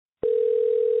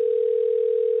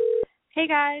Hey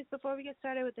guys, before we get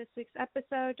started with this week's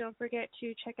episode, don't forget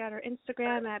to check out our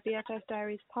Instagram at BFF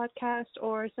Diaries Podcast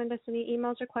or send us any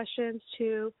emails or questions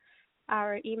to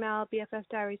our email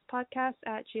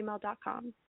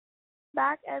bffdiariespodcast@gmail.com.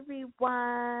 Back,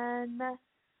 everyone.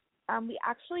 We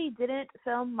actually didn't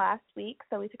film last week,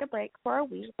 so we took a break for a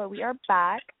week, but we are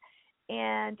back,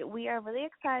 and we are really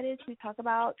excited to talk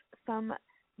about some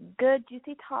good,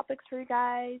 juicy topics for you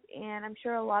guys, and I'm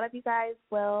sure a lot of you guys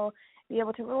will be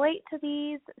able to relate to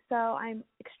these, so I'm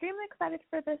extremely excited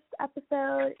for this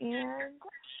episode, and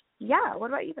yeah,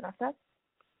 what about you, Vanessa?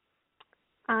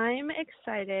 I'm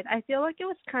excited. I feel like it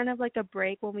was kind of like a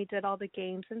break when we did all the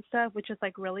games and stuff, which is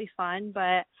like really fun,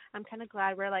 but I'm kind of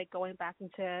glad we're like going back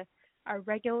into our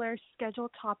regular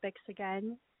scheduled topics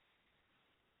again.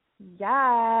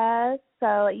 Yes,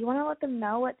 so you want to let them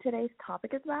know what today's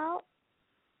topic is about?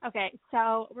 Okay,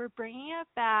 so we're bringing it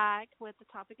back with the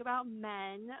topic about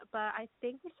men, but I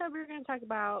think we said we were going to talk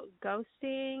about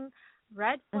ghosting,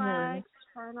 red flags,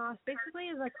 turn-offs,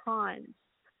 basically the cons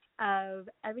of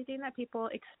everything that people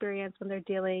experience when they're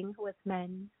dealing with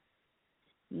men.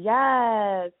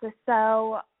 Yes,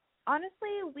 so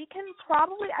honestly, I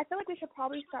feel like we should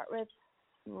probably start with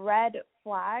red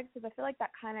flags because I feel like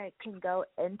that kind of can go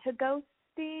into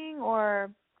ghosting,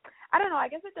 or I don't know, I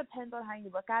guess it depends on how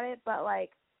you look at it, but like,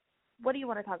 what do you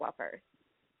want to talk about first?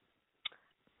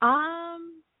 Honestly,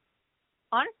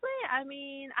 I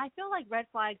mean, I feel like red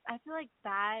flags, I feel like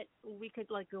that we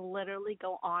could like literally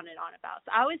go on and on about.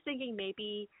 So I was thinking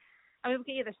we can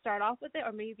either start off with it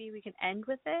or maybe we can end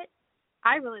with it.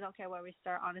 I really don't care where we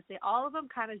start, honestly. All of them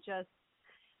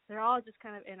they're all just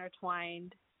kind of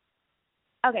intertwined.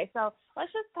 Okay, so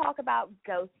let's just talk about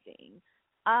ghosting.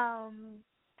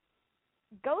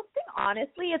 Ghosting,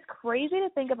 honestly, it's crazy to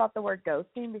think about the word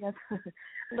ghosting because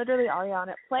literally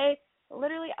Ariana I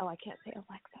can't say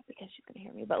Alexa because she's going to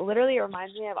hear me, but literally it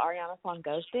reminds me of Ariana's song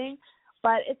Ghosting.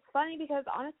 But it's funny because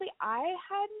honestly, I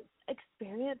hadn't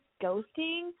experienced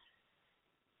ghosting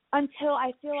until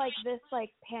I feel like this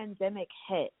like pandemic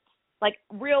hit, like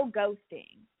real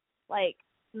ghosting, like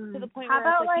to the point How where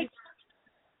about it's like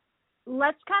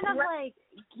let's kind of like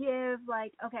give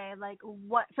like, okay, like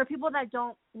what, for people that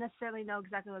don't necessarily know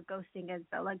exactly what ghosting is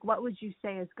though, like what would you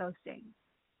say is ghosting?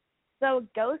 So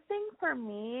ghosting for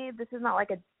me, this is not like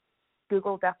a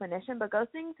Google definition, but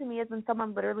ghosting to me is when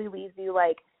someone literally leaves you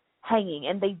like hanging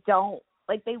and they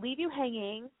leave you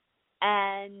hanging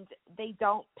and they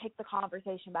don't pick the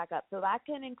conversation back up. So that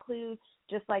can include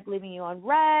just like leaving you on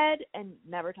red and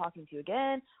never talking to you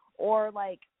again, or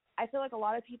like I feel like a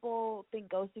lot of people think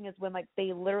ghosting is when like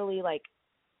they literally like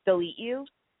delete you.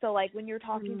 So like when you're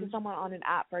talking to someone on an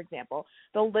app, for example,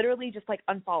 they'll literally just like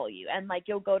unfollow you, and like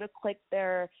you'll go to click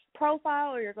their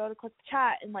profile or you'll go to click the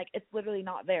chat and like it's literally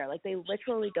not there. Like they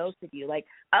literally ghosted you, like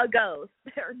a ghost.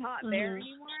 They're not there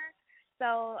anymore.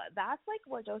 So that's like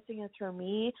what ghosting is for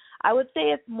me. I would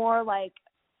say it's more like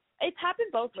it's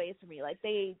happened both ways for me. Like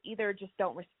they either just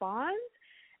don't respond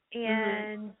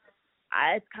and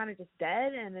it's kind of just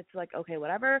dead and it's like, okay,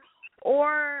 whatever,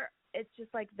 or it's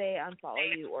just like they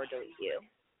unfollow you or delete you.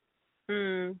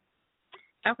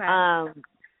 Okay.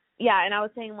 Yeah, and I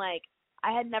was saying like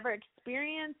I had never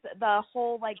experienced the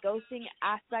whole like ghosting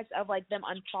aspect of like them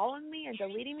unfollowing me and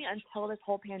deleting me until this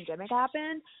whole pandemic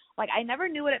happened. Like I never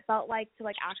knew what it felt like to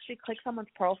like actually click someone's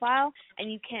profile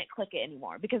and you can't click it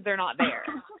anymore because they're not there.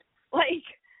 Like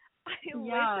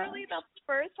literally the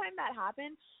first time that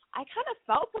happened, I kind of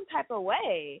felt some type of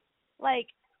way. Like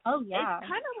it's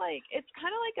kind of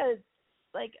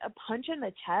like a punch in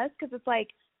the chest because it's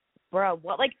like, bro,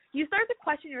 what? Like you start to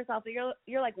question yourself.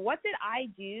 You're like, what did I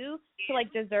do to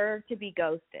like deserve to be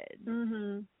ghosted?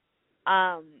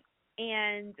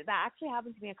 And that actually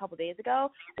happened to me a couple days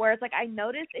ago, where it's like I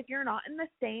noticed if you're not in the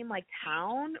same like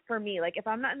town, for me, like if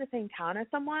I'm not in the same town as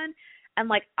someone, and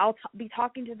like I'll be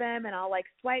talking to them and I'll like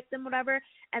swipe them, whatever,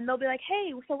 and they'll be like,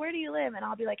 hey, so where do you live? And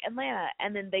I'll be like, Atlanta,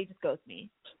 and then they just ghost me.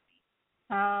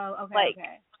 Oh, okay, like,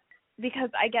 okay.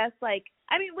 Because I guess like,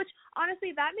 I mean, which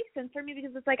honestly that makes sense for me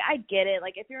because it's like I get it.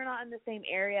 Like if you're not in the same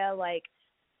area, like,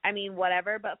 I mean,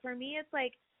 whatever. But for me, it's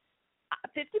like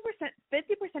 50%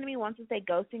 of me wants to say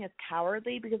ghosting is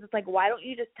cowardly because it's like, why don't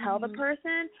you just tell the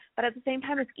person? But at the same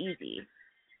time, it's easy.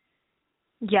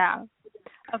 Yeah.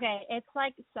 Okay, it's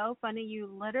like so funny. You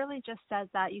literally just said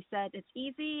that. You said it's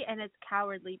easy and it's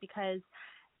cowardly because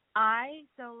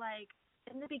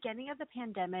in the beginning of the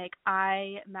pandemic,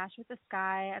 I matched with this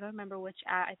guy. I don't remember which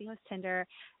app. I think it was Tinder.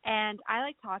 And I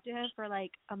like talked to him for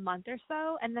like a month or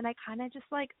so. And then I kind of just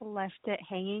like left it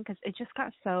hanging because it just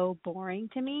got so boring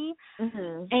to me.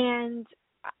 And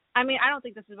I mean, I don't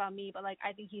think this is about me, but like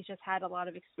I think he's just had a lot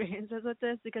of experiences with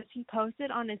this because he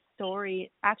posted on his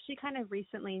story actually kind of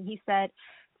recently and he said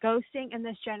ghosting in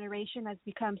this generation has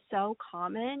become so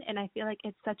common and I feel like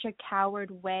it's such a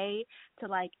coward way to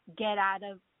like get out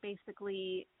of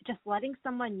basically just letting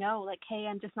someone know like, hey,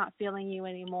 I'm just not feeling you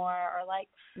anymore, or like,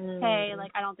 hey,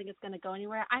 like I don't think it's going to go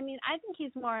anywhere. I mean, I think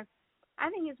he's more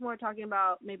talking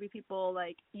about maybe people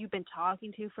like you've been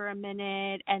talking to for a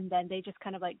minute and then they just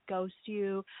kind of like ghost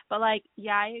you. But like,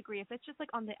 yeah, I agree. If it's just like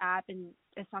on the app and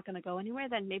it's not going to go anywhere,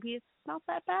 then maybe it's not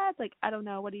that bad. Like, I don't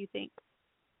know. What do you think?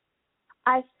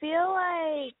 I feel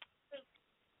like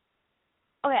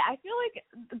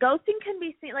ghosting can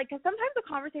be seen like, cause sometimes the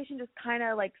conversation just kind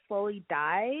of like slowly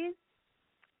dies,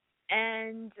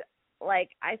 and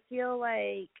like I feel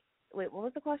like, wait, what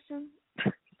was the question?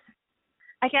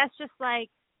 I guess just like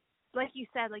you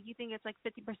said, like you think it's like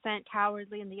 50%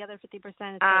 cowardly and the other 50% is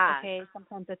like, okay,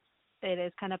 sometimes it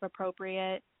is kind of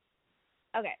appropriate.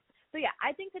 Okay. So yeah,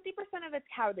 I think 50% of it's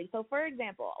cowardly. So for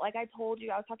example, like I told you,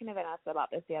 I was talking to Vanessa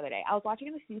about this the other day. I was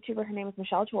watching this YouTuber. Her name is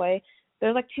Michelle Choi.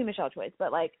 There's like two Michelle Chois,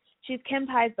 but like she's Kim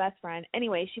Tai's best friend.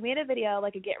 Anyway, she made a video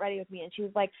like a get ready with me, and she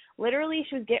was like, literally,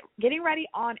 she was getting ready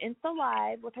on Insta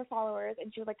Live with her followers,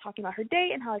 and she was like talking about her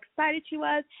date and how excited she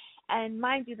was. And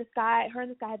mind you, her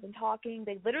and this guy had been talking.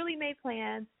 They literally made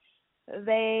plans.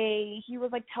 He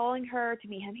was like telling her to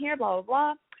meet him here, blah blah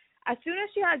blah. As soon as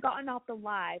she had gotten off the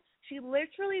live, she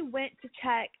literally went to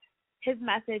check his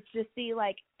message to see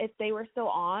like if they were still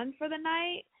on for the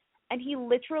night, and he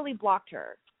literally blocked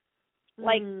her.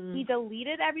 Like he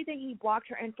deleted everything, he blocked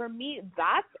her, and for me,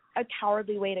 that's a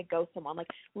cowardly way to ghost someone. Like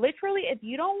literally, if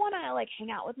you don't want to like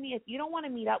hang out with me, if you don't want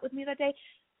to meet up with me that day,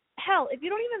 hell, if you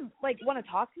don't even like want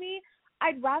to talk to me,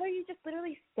 I'd rather you just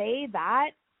literally say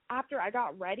that after I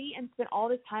got ready and spent all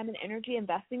this time and energy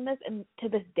investing this into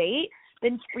this date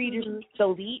than for you to just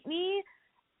delete me.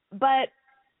 But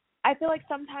I feel like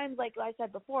sometimes, like I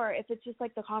said before, if it's just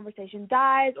like the conversation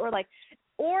dies, or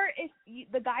if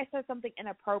the guy says something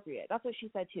inappropriate. That's what she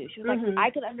said too. She was like, I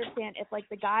could understand if like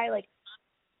the guy like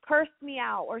cursed me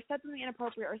out or said something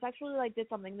inappropriate or sexually like did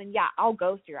something, then yeah, I'll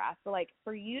ghost your ass. But like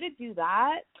for you to do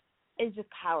that is just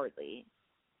cowardly.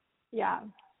 Yeah,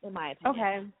 in my opinion.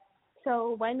 Okay.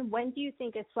 So when do you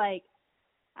think it's like,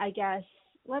 I guess,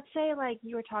 let's say like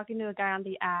you were talking to a guy on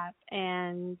the app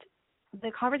and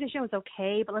the conversation was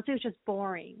okay, but let's say it was just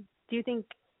boring. Do you think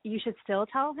you should still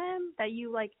tell him that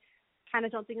you like kind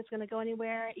of don't think it's going to go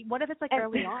anywhere? What if it's like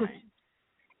early on?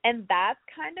 And that's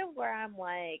kind of where I'm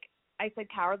like, I said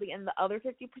cowardly, and the other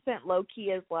 50% low key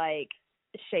is like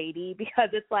shady, because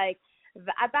it's like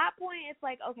at that point it's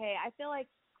like, okay, I feel like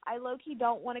I low key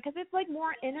don't want to, because it's like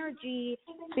more energy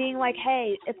being like,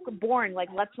 hey, it's boring, like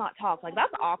let's not talk, like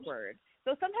that's awkward.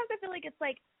 So sometimes I feel like it's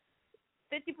like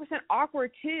 50%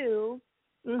 awkward too.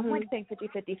 I'm like saying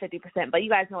 50%, but you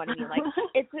guys know what I mean. Like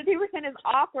it's 50% is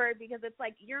awkward because it's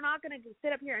like you're not gonna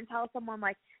sit up here and tell someone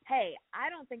like, hey,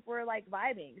 I don't think we're like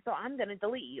vibing, so I'm gonna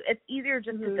delete you. It's easier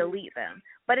just to delete them.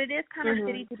 But it is kind of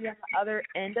shitty to be on the other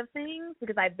end of things,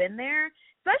 because I've been there,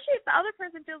 especially if the other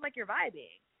person feels like you're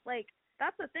vibing. Like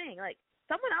that's the thing. Like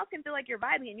someone else can feel like you're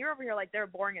vibing and you're over here like they're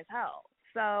boring as hell.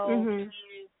 So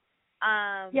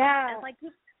yeah, and like.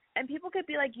 And people could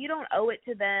be like, you don't owe it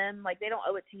to them, like they don't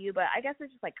owe it to you, but I guess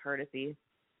it's just like courtesy.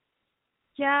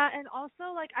 Yeah, and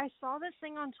also like I saw this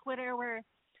thing on Twitter where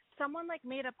someone like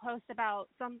made a post about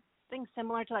something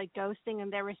similar to like ghosting,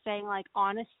 and they were saying like,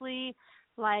 honestly,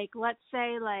 like let's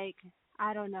say like,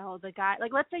 I don't know, the guy,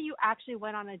 like let's say you actually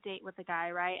went on a date with the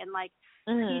guy, right? And like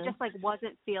he just like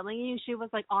wasn't feeling you. She was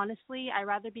like, honestly, I'd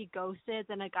rather be ghosted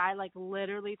than a guy like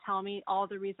literally tell me all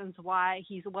the reasons why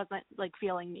he wasn't like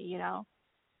feeling me, you know?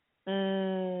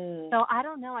 So I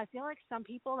don't know. I feel like some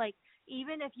people, like,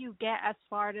 even if you get as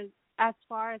far as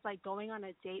like going on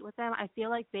a date with them, I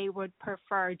feel like they would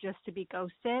prefer just to be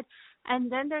ghosted.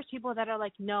 And then there's people that are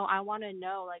like, no, I want to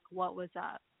know like what was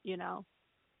up, you know?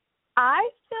 I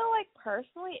feel like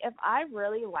personally, if I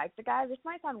really like the guy, this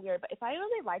might sound weird, but if I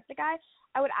really like the guy,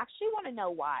 I would actually want to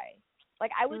know why.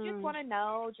 Like I would just want to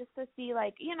know, just to see,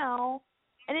 like, you know.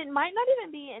 And it might not even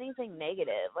be anything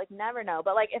negative, like, never know.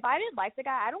 But, like, if I didn't like the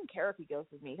guy, I don't care if he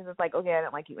ghosted me, because it's like, okay, I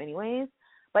didn't like you anyways.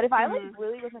 But if I, like,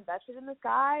 really was invested in this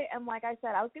guy, and like I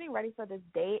said, I was getting ready for this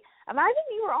date,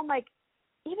 imagine you were on, like,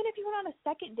 even if you went on a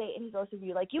second date and he ghosted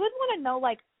you, like, you would want to know,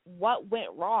 like, what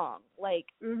went wrong. Like,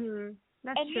 That's and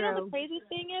true. You know, the crazy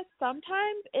thing is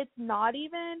sometimes it's not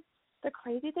even, because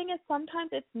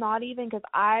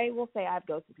I will say I've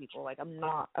ghosted people. Like, I'm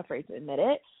not afraid to admit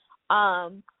it.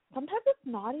 Sometimes it's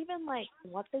not even, like,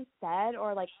 what they said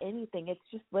or, like, anything. It's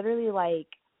just literally, like,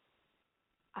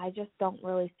 I just don't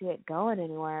really see it going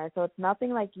anywhere. So it's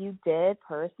nothing like you did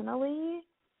personally.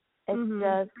 It's Mhm.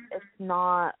 just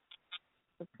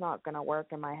it's not gonna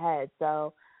work in my head.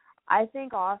 So I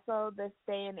think also this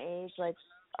day and age, like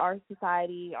our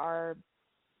society, our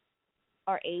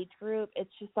age group,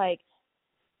 it's just like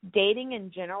dating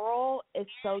in general is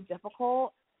so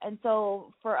difficult. And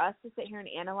so for us to sit here and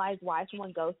analyze why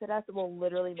someone ghosted us, it will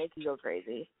literally make you go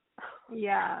crazy.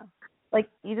 Yeah. Like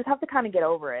you just have to kind of get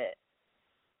over it.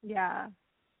 Yeah.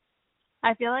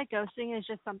 I feel like ghosting is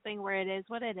just something where it is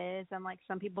what it is, and like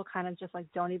some people kind of just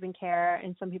like don't even care,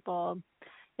 and some people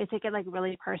they take it like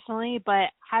really personally. But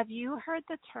have you heard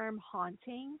the term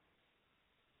haunting?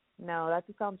 No, that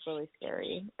just sounds really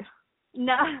scary.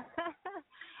 No.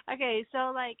 Okay,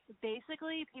 so like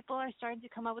basically people are starting to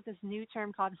come up with this new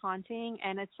term called haunting,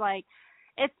 and it's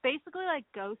basically like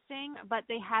ghosting, but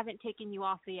they haven't taken you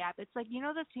off the app. It's like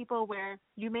those people where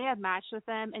you may have matched with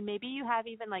them and maybe you have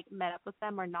even like met up with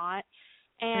them or not,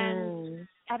 and Mm.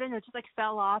 I don't know, just like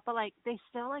fell off, but like they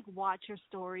still like watch your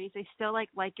stories, they still like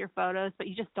your photos, but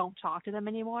you just don't talk to them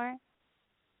anymore.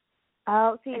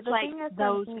 Oh, see, It's like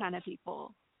those me, kind of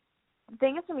people. the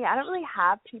thing is for me, I don't really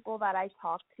have people that I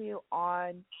talk to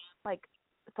on like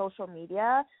social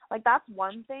media. Like that's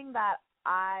one thing that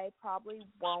I probably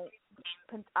won't.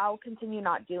 I'll continue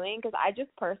not doing because I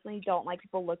just personally don't like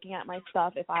people looking at my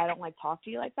stuff if I don't like talk to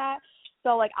you like that.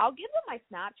 So like I'll give them my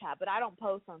Snapchat, but I don't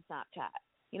post on Snapchat.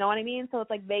 You know what I mean? So it's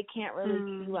like they can't really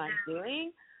see Mm. what I'm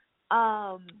doing.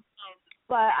 Um,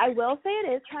 but I will say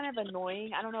it is kind of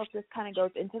annoying. I don't know if this kind of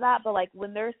goes into that, but like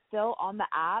when they're still on the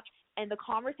app and the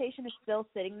conversation is still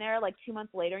sitting there like 2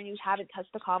 months later and you haven't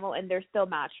touched the convo and they're still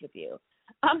matched with you.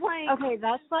 I'm like, Okay,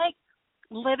 that's like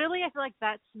literally I feel like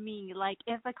that's me. Like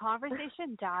if the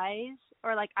conversation dies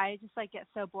or like I just like get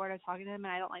so bored of talking to them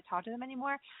and I don't like talk to them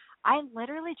anymore, I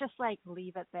literally just like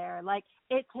leave it there. Like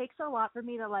it takes a lot for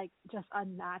me to like just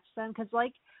unmatch them cuz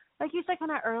like you said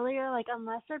kind of earlier, like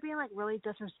unless they're being like really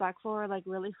disrespectful or like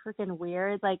really freaking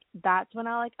weird, like that's when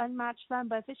I like unmatch them.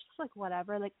 But if it's just like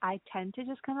whatever, like I tend to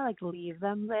just kind of like leave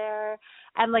them there.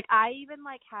 And like I even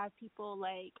like have people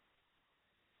like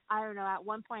I don't know, at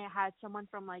one point I had someone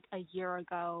from like a year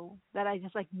ago that I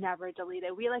just like never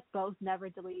deleted. We like both never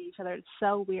deleted each other. It's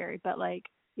so weird, but like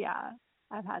yeah,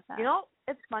 I've had you that. know,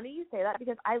 it's funny you say that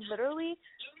because I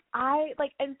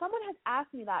like, and someone has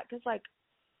asked me that because like,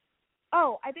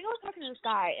 oh, I think I was talking to this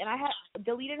guy and I had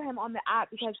deleted him on the app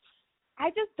because I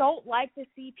just don't like to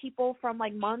see people from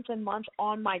like months and months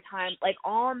on my time, like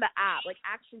on the app, like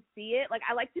actually see it. Like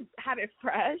I like to have it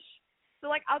fresh. So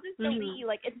like I'll just delete Mhm. you.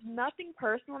 Like it's nothing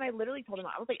personal. And I literally told him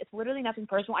I was like, it's literally nothing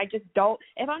personal. I just don't.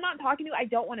 If I'm not talking to you, I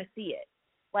don't want to see it.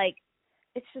 Like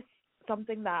it's just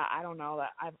something that I don't know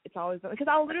that I. It's always because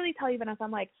I'll literally tell you Vanessa.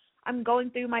 I'm like I'm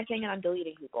going through my thing and I'm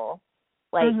deleting people.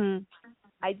 Like Mhm.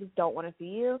 I just don't want to see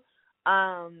you.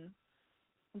 Um,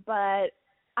 but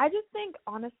I just think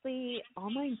honestly,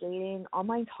 online dating,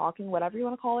 online talking, whatever you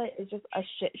want to call it, is just a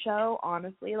shit show.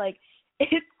 Honestly, like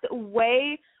it's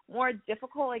way more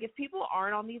difficult. Like if people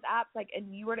aren't on these apps, like,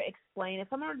 and you were to explain, if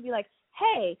someone were to be like,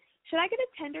 "Hey, should I get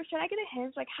a Tinder? Should I get a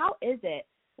Hinge? Like, how is it?"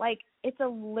 Like it's a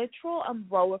literal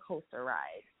roller coaster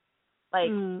ride.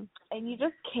 Like, Mhm. and you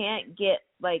just can't get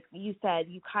like you said.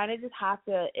 You kind of just have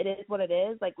to. It is what it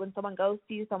is. Like when someone goes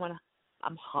to you, someone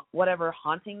whatever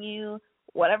haunting you,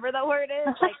 whatever the word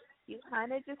is, like you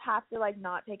kind of just have to like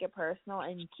not take it personal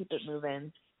and keep it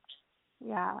moving.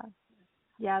 Yeah.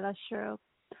 Yeah, that's true.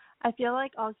 I feel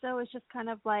like also it's just kind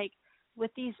of like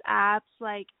with these apps,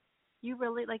 like you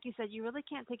really, like you said, you really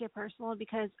can't take it personal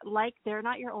because like they're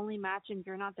not your only match and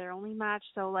you're not their only match.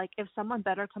 So like if someone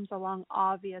better comes along,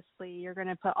 obviously you're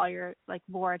gonna put all your like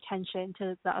more attention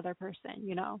to the other person,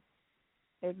 you know?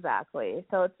 Exactly.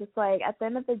 So it's just like at the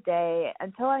end of the day,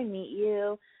 until I meet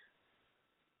you,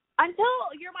 until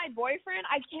you're my boyfriend,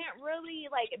 I can't really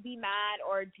like be mad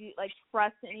or do like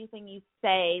trust anything you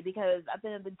say because at the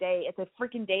end of the day, it's a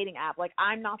freaking dating app. Like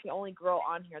I'm not the only girl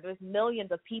on here. There's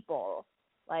millions of people.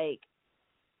 Like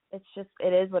it's just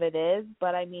it is what it is.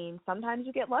 But I mean, sometimes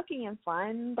you get lucky and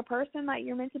find the person that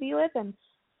you're meant to be with, and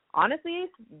honestly,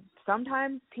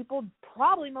 sometimes people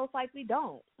probably most likely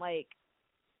don't. Like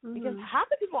because Mhm. half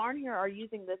the people on here are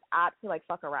using this app to like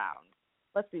fuck around.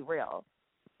 Let's be real.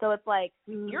 So it's like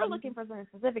you're Mhm. looking for something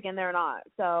specific and they're not.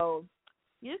 So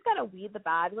you just gotta weed the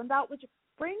bad ones out, which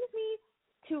brings me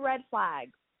to red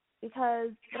flags.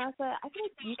 Because Vanessa, I feel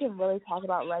like you can really talk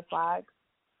about red flags.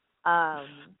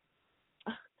 Um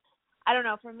I don't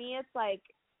know, for me it's like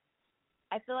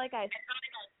I feel like I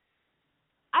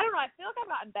don't know, I feel like I've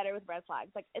gotten better with red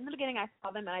flags. Like in the beginning I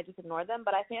saw them and I just ignored them,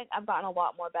 but I think I've gotten a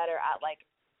lot more better at like,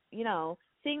 you know,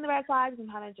 seeing the red flags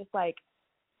and kind of just like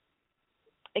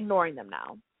ignoring them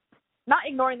now. Not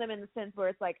ignoring them in the sense where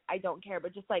it's like I don't care,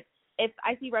 but just like if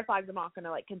I see red flags, I'm not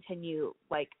gonna like continue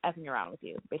like effing around with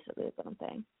you. Basically, is what I'm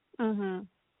saying. Mhm.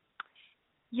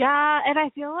 Yeah, and I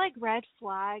feel like red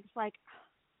flags, like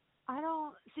I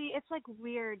don't see. It's like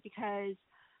weird because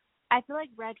I feel like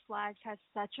red flags has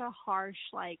such a harsh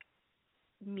like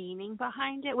meaning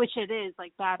behind it, which it is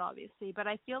like bad obviously, but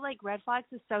I feel like red flags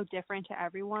is so different to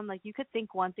everyone. Like you could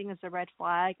think one thing is a red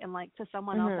flag and like to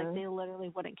someone else like they literally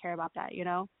wouldn't care about that, you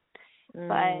know?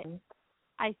 But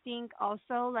I think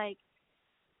also like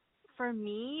for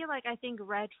me, like I think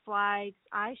red flags,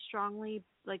 I strongly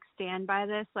like stand by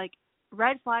this. Like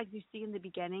red flags you see in the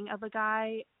beginning of a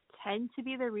guy tend to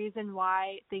be the reason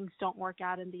why things don't work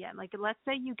out in the end. Like let's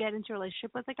say you get into a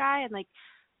relationship with a guy and like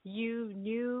you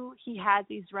knew he had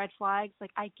these red flags,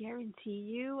 like I guarantee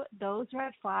you those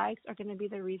red flags are going to be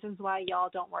the reasons why y'all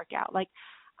don't work out. Like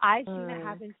I've seen it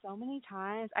happen so many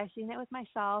times. I've seen it with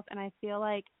myself and I feel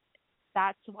like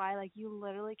that's why like you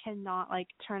literally cannot like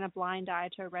turn a blind eye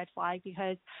to a red flag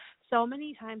because so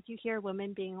many times you hear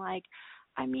women being like,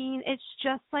 I mean, it's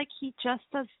just like he just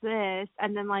does this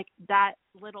and then like that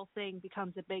little thing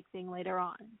becomes a big thing later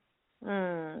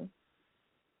on.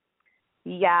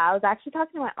 Yeah, I was actually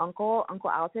talking to my Uncle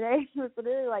Al today. He was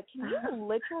literally like, can you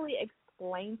literally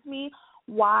explain to me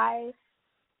why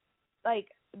like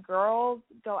girls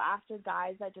go after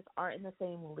guys that just aren't in the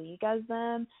same league as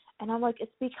them? And I'm like,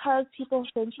 it's because people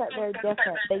think that they're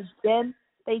different.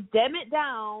 They dim it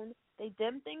down, they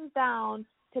dim things down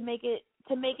to make it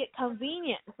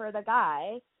convenient for the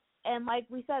guy. And like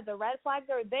we said, the red flags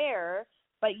are there,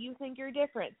 but you think you're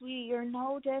different. Sweetie, you're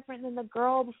no different than the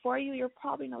girl before you. You're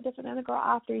probably no different than the girl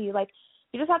after you. Like,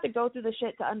 you just have to go through the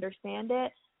shit to understand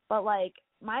it. But, like,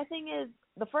 my thing is,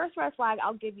 the first red flag,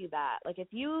 I'll give you that. Like, if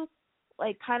you,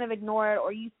 like, kind of ignore it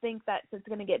or you think that it's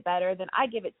going to get better, then I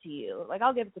give it to you. Like,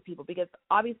 I'll give it to people because,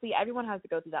 obviously, everyone has to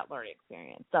go through that learning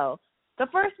experience. So, the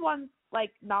first one's,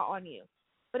 like, not on you.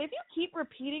 But if you keep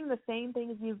repeating the same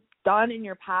things you've done in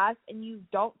your past and you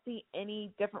don't see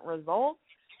any different results,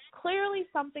 clearly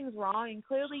something's wrong, and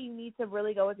clearly you need to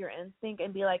really go with your instinct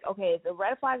and be like, okay, the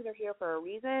red flags are here for a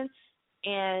reason,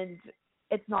 and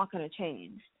it's not going to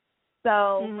change.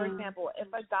 So, for example, if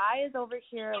a guy is over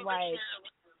here like,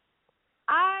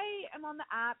 I am on the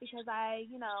app because I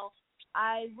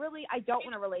don't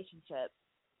want a relationship,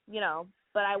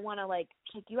 but I want to, like,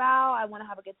 take you out, I want to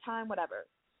have a good time, whatever.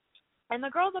 And the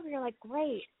girl's over here like,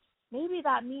 great, maybe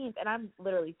that means, and I'm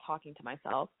literally talking to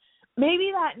myself,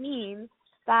 maybe that means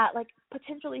that, like,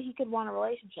 potentially he could want a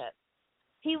relationship.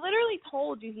 He literally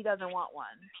told you he doesn't want one.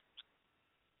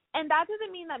 And that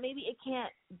doesn't mean that maybe it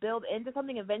can't build into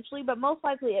something eventually, but most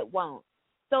likely it won't.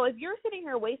 So if you're sitting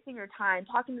here wasting your time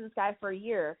talking to this guy for a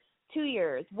year, 2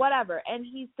 years, whatever, and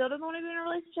he still doesn't want to be in a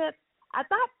relationship, at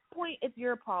that point it's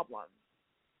your problem.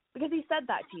 Because he said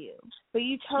that to you, but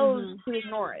you chose to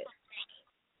ignore it.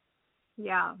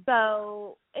 Yeah.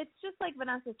 So it's just like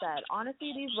Vanessa said.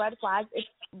 Honestly, these red flags, it's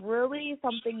really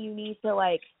something you need to,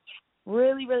 like,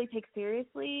 really, really take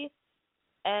seriously.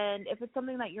 And if it's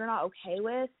something that you're not okay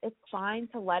with, it's fine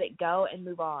to let it go and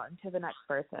move on to the next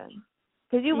person.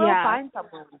 Because you will find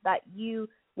someone that you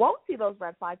won't see those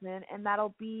red flags in, and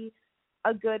that'll be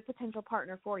a good potential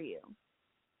partner for you.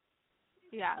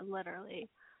 Yeah, literally.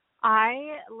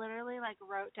 I literally, like,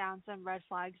 wrote down some red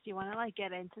flags. Do you want to, like,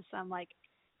 get into some, like,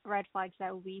 red flags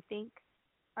that we think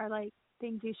are, like,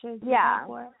 things you should look out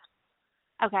for?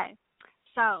 Okay.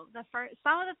 So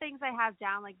some of the things I have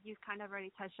down, like, you've kind of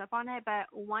already touched up on it, but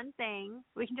one thing,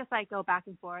 we can just, like, go back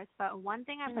and forth, but one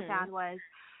thing I put down was,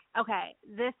 okay,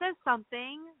 this is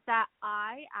something that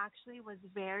I actually was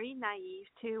very naive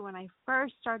to when I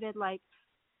first started, like,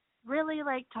 really,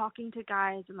 like, talking to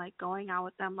guys and, like, going out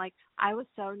with them. Like, I was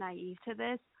so naive to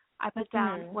this. I put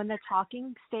down when the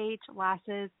talking stage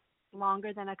lasts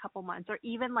longer than a couple months or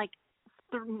even, like,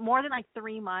 more than, like,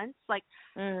 3 months. Like,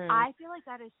 I feel like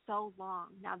that is so long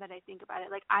now that I think about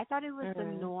it. Like, I thought it was the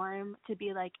norm to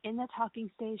be, like, in the talking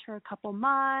stage for a couple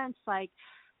months. Like,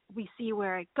 we see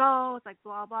where it goes, like,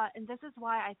 blah, blah. And this is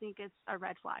why I think it's a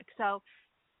red flag. So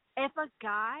if a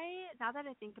guy, now that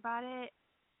I think about it,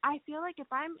 I feel like and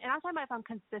I'm talking about if I'm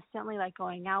consistently, like,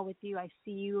 going out with you, I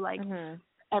see you, like,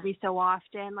 every so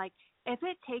often, like, if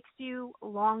it takes you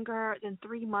longer than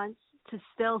 3 months to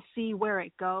still see where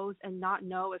it goes and not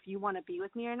know if you want to be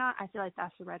with me or not, I feel like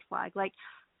that's a red flag. Like,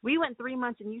 we went 3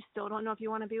 months and you still don't know if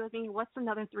you want to be with me. What's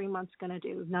another 3 months going to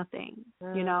do? Nothing,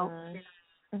 you know?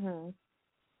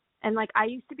 And, like, I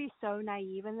used to be so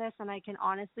naive in this, and I can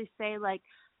honestly say, like,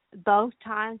 those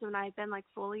times when I've been like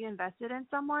fully invested in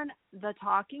someone, the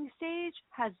talking stage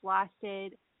has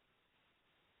lasted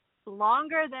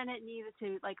longer than it needed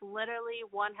to. Like literally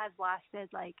one has lasted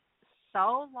like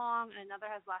so long and another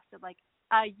has lasted like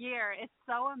a year. It's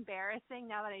so embarrassing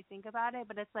now that I think about it,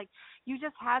 but it's like you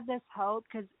just have this hope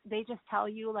because they just tell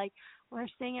you like we're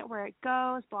seeing it where it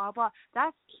goes, blah blah.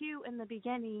 That's cute in the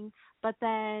beginning, but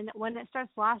then when it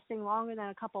starts lasting longer than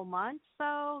a couple months,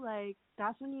 though, like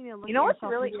that's when you need to look You at know what's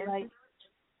yourself really and be like,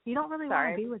 you don't really want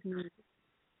sorry. to be with me.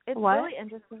 It's What? really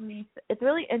interesting. It's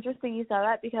really interesting you said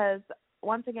that because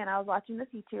once again, I was watching this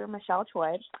YouTuber, Michelle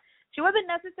Choi. She wasn't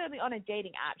necessarily on a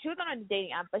dating app. She was on a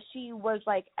dating app, but she was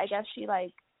like, I guess she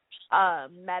like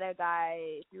met a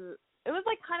guy through. It was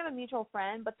like kind of a mutual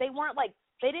friend, but they weren't like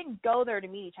they didn't go there to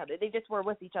meet each other. They just were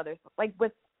with each other, like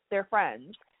with their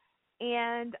friends,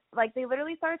 and like they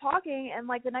literally started talking, and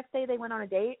like the next day they went on a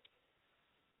date.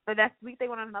 The next week they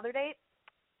went on another date.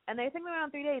 And they think they went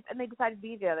on 3 dates, and they decided to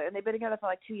be together, and they've been together for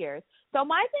like 2 years. So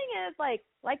my thing is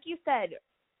like you said,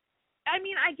 I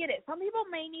mean, I get it. Some people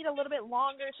may need a little bit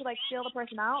longer to like feel the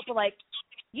person out, but like,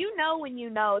 you know, when you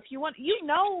know if you want, you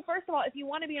know, first of all, if you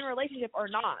want to be in a relationship or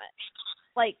not.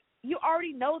 Like, you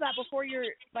already know that before you're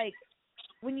like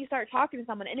when you start talking to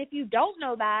someone. And if you don't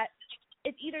know that,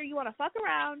 it's either you want to fuck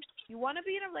around, you want to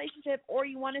be in a relationship, or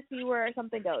you want to see where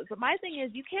something goes. But my thing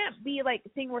is, you can't be like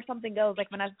seeing where something goes,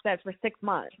 like Vanessa said, for 6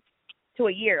 months to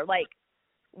a year. Like,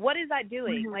 what is that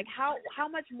doing? Mm-hmm. Like, how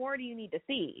much more do you need to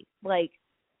see? Like,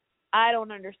 I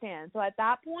don't understand. So at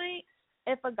that point,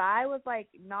 if a guy was like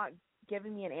not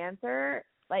giving me an answer,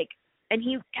 like, and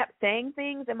he kept saying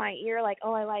things in my ear, like,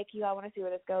 "Oh, I like you. I want to see where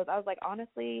this goes." I was like,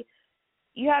 honestly,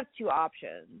 you have 2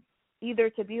 options.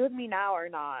 Either to be with me now or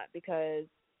not, because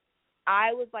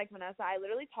I was like, Vanessa, I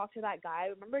literally talked to that guy.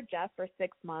 Remember Jeff for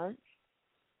 6 months?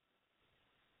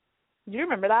 Do you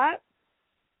remember that?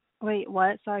 Wait,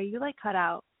 what? Sorry, you like cut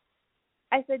out.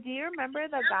 I said, do you remember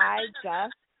the guy, Jeff?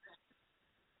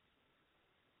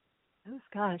 Who's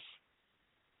gosh?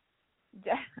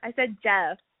 I said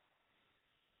Jeff.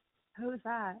 Who's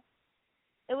that?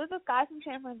 It was this guy from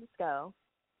San Francisco.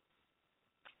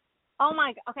 Oh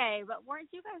my. Okay, but weren't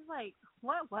you guys like?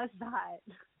 What was that?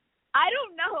 I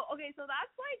don't know. Okay, so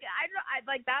that's like I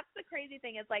like that's the crazy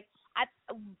thing. It's like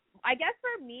I guess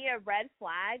for me a red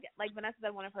flag, like Vanessa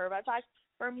said, one of her red flags.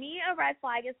 For me, a red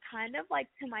flag is kind of like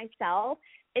to myself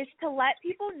is to let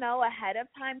people know ahead of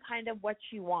time kind of what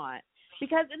you want.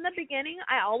 Because in the beginning,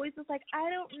 I always was like, I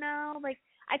don't know. Like,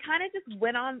 I kind of just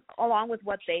went on along with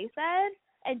what they said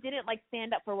and didn't, like,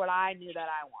 stand up for what I knew that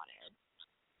I wanted.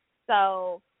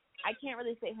 So I can't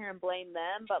really sit here and blame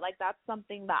them, but, like, that's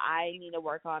something that I need to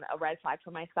work on, a red flag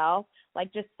for myself.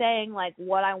 Like, just saying, like,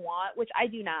 what I want, which I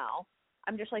do now.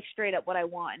 I'm just, like, straight up what I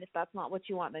want. And if that's not what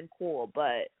you want, then cool.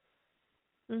 But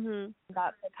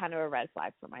that's kind of a red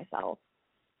flag for myself.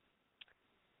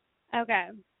 Okay.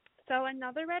 So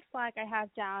another red flag I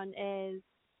have down is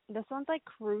this one's like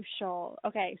crucial.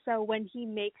 Okay, so when he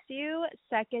makes you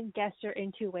second guess your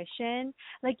intuition,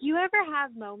 like you ever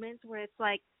have moments where it's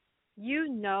like you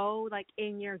know, like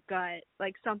in your gut,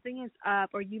 like something is up,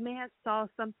 or you may have saw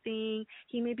something,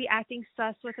 he may be acting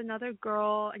sus with another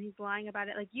girl and he's lying about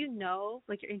it. Like you know,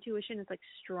 like your intuition is like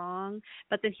strong,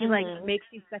 but then he like makes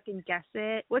you second guess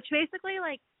it, which basically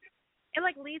like it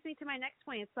like leads me to my next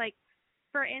point. It's like,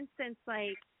 for instance,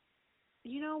 like,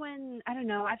 you know, when, I don't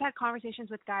know, I've had conversations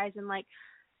with guys and like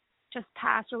just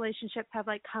past relationships have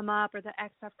like come up or the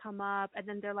ex have come up and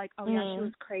then they're like, oh yeah, she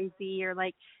was crazy, or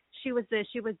like she was this,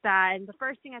 she was that. And the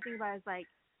first thing I think about is like,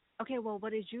 okay, well,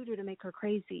 what did you do to make her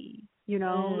crazy? You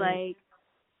know, like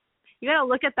you got to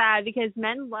look at that, because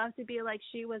men love to be like,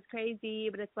 she was crazy,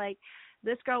 but it's like,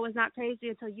 this girl was not crazy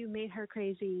until you made her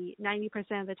crazy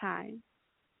 90% of the time.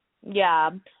 Yeah,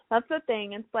 that's the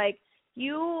thing. It's like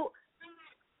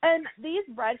and these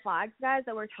red flags, guys,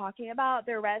 that we're talking about,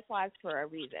 they're red flags for a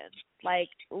reason. Like,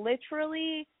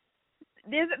 literally,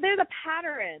 there's a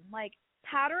pattern. Like,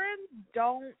 patterns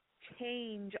don't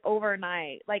change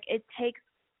overnight. Like, it takes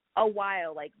a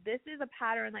while. Like, this is a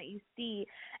pattern that you see,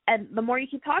 and the more you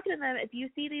keep talking to them, if you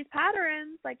see these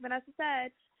patterns, like Vanessa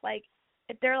said, like,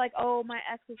 if they're like, oh, my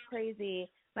ex was crazy,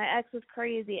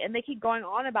 and they keep going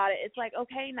on about it, it's like,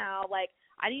 okay, now, like,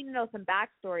 I need to know some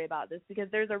backstory about this, because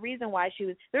there's a reason why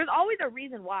there's always a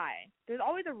reason why. There's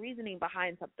always a reasoning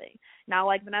behind something. Now,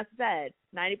 like Vanessa said,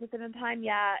 90% of the time,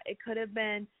 yeah, it could have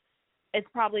been, it's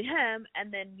probably him,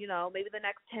 and then, you know, maybe the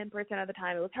next 10% of the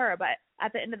time it was her. But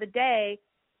at the end of the day,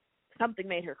 something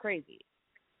made her crazy.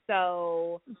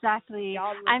 So Exactly.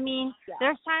 y'all, I mean, yeah.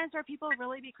 there's times where people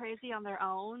really be crazy on their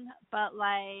own, but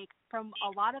like from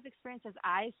a lot of experiences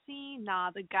I've seen,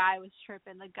 nah, the guy was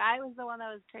tripping. The guy was the one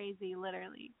that was crazy,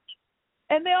 literally.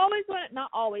 And they always want, not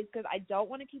always, because I don't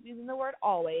want to keep using the word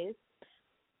always.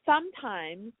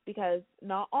 Sometimes, because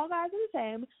not all guys are the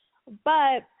same,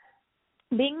 but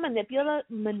being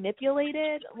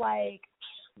manipulated, like,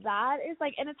 that is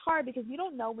like, and it's hard because you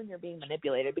don't know when you're being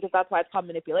manipulated, because that's why it's called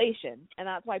manipulation, and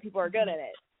that's why people are good at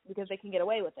it, because they can get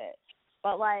away with it.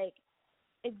 But like,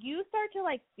 if you start to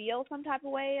like feel some type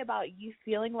of way about you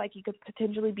feeling like you could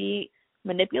potentially be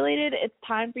manipulated, it's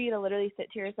time for you to literally sit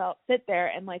there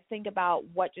and like think about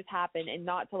what just happened and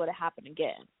not to let it happen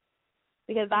again.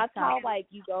 Because that's how like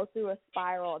you go through a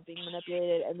spiral of being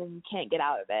manipulated and then you can't get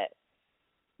out of it.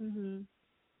 Mhm.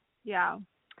 Yeah.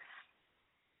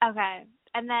 Okay.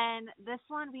 And then this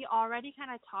one we already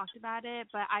kind of talked about it,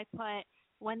 but I put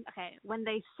when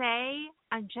they say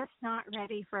I'm just not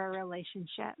ready for a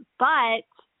relationship, but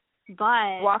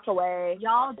walk away.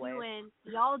 Y'all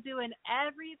doing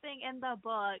everything in the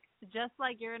book just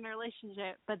like you're in a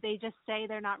relationship, but they just say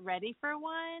they're not ready for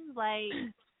one. Like,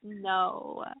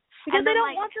 no, because they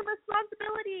don't want the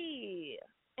responsibility.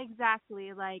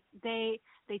 Exactly. Like they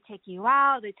take you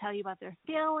out, they tell you about their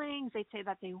feelings, they say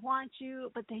that they want you,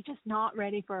 but they just not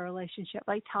ready for a relationship.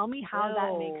 Like, tell me how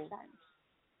that makes sense.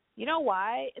 You know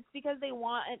why? It's because they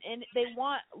want they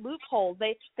want loopholes.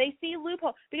 They see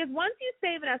loopholes, because once you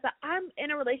say, Vanessa, I'm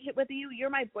in a relationship with you, you're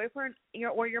my boyfriend,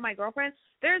 or you're my girlfriend,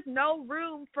 there's no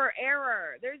room for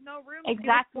error. There's no room to do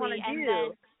what you want to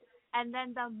do. And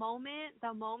then the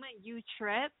moment you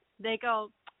trip, they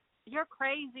go, "You're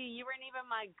crazy. You weren't even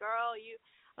my girl. You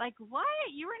like what?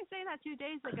 You weren't saying that 2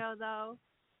 days ago, though."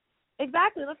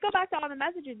 Exactly. Let's go back to all the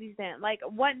messages you sent. Like,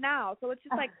 what now? So it's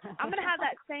just like, I'm going to have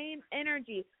that same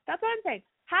energy. That's what I'm saying.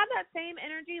 Have that same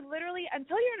energy literally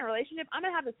until you're in a relationship. I'm going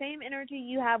to have the same energy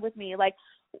you have with me. Like,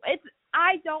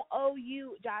 I don't owe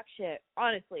you jack shit,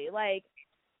 honestly. Like,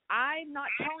 I'm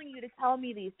not telling you to tell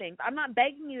me these things. I'm not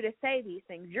begging you to say these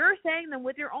things. You're saying them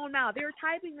with your own mouth. You're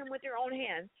typing them with your own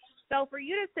hands. So for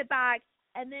you to sit back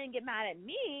and then get mad at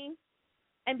me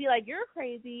and be like, you're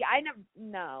crazy,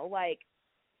 like,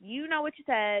 you know what you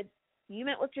said. You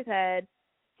meant what you said.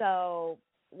 So,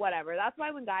 whatever. That's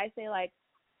why when guys say, like,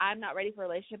 I'm not ready for a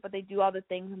relationship, but they do all the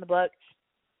things in the book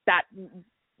that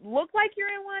look like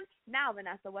you're in one. Now,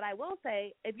 Vanessa, what I will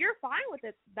say, if you're fine with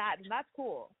it, that's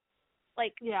cool.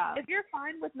 Like, if you're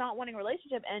fine with not wanting a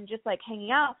relationship and just, like,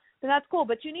 hanging out, then that's cool.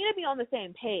 But you need to be on the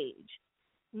same page.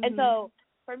 Mm-hmm. And so,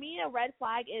 for me, a red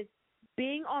flag is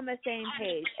being on the same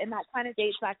page. And that kind of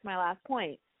dates back to my last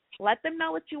point. Let them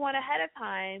know what you want ahead of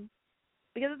time,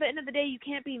 because at the end of the day, you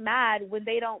can't be mad when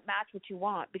they don't match what you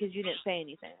want because you didn't say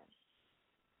anything.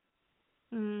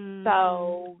 Mm.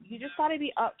 So you just got to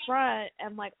be upfront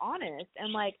and, like, honest.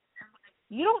 And, like,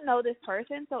 you don't know this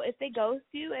person, so if they ghost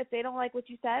you, if they don't like what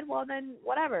you said, well, then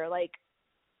whatever. Like,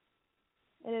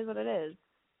 it is what it is.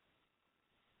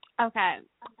 Okay.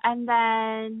 And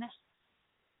then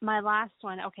my last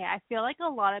one. Okay, I feel like a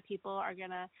lot of people are going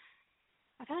to,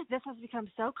 I feel like this has become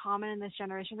so common in this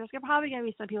generation. There's probably going to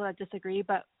be some people that disagree,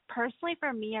 but personally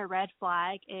for me, a red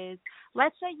flag is,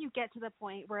 let's say you get to the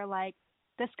point where, like,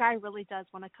 this guy really does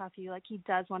want to cuff you, like, he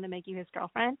does want to make you his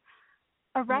girlfriend.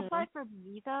 A red flag for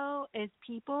me, though, is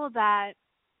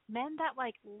men that,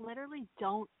 like, literally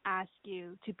don't ask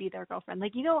you to be their girlfriend.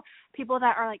 Like, you know, people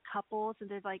that are, like, couples, and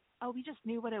they're like, oh, we just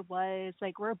knew what it was.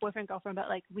 Like, we're a boyfriend, girlfriend, but,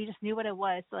 like, we just knew what it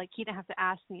was, so, like, he didn't have to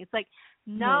ask me. It's like,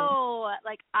 no.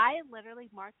 Like, I literally,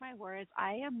 mark my words,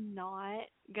 I am not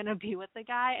going to be with the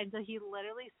guy until he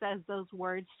literally says those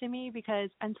words to me, because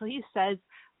until he says,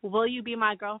 will you be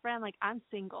my girlfriend, like, I'm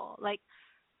single. Like,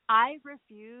 I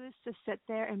refuse to sit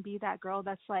there and be that girl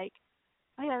that's like,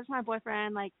 oh yeah, that's my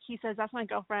boyfriend. Like, he says that's my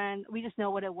girlfriend. We just know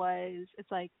what it was.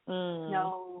 It's like,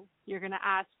 no, you're going to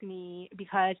ask me,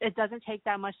 because it doesn't take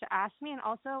that much to ask me. And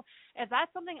also, if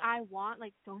that's something I want,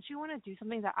 like, don't you want to do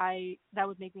something that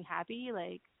would make me happy?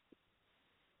 Like,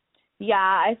 yeah,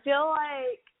 I feel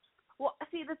like, well,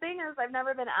 see, the thing is, I've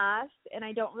never been asked, and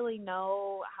I don't really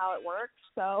know how it works.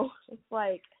 So it's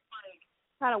like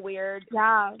kind of weird.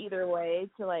 Yeah. Either way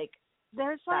to, like,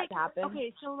 there's that like, happen.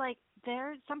 Okay, so like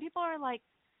some people are like,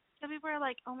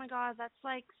 oh my God, that's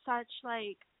like such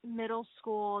like middle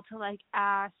school to like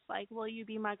ask, like, will you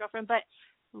be my girlfriend? But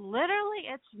literally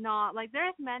it's not. Like,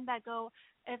 there's men that go,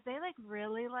 if they like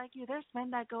really like you, there's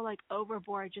men that go like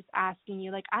overboard just asking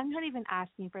you. Like, I'm not even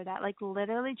asking for that. Like,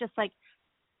 literally just like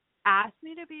ask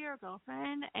me to be your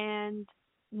girlfriend, and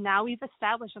now we've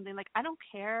established something. Like, I don't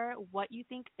care what you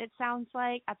think it sounds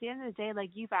like. At the end of the day, like,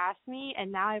 you've asked me,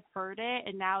 and now I've heard it,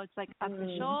 and now it's, like,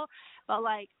 official. But,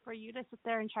 like, for you to sit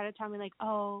there and try to tell me, like,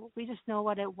 oh, we just know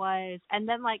what it was. And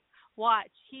then, like,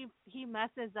 watch, he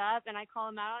messes up, and I call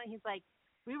him out, and he's like,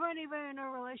 we weren't even in a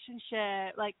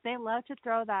relationship. Like, they love to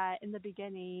throw that in the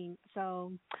beginning.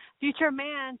 So, future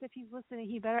man, if he's listening,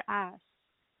 he better ask.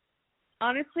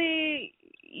 Honestly,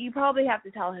 you probably have to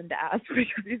tell him to ask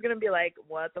because he's going to be like,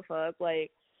 what the fuck?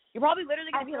 Like, you're probably literally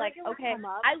going to be like, okay.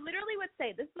 I literally would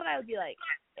say, this is what I would be like.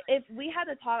 If we had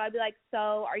to talk, I'd be like,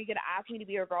 so are you going to ask me to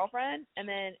be your girlfriend? And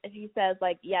then if he says,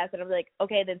 like, yes, and I'm like,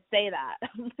 okay, then say that.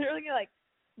 I'm literally gonna, like,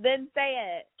 then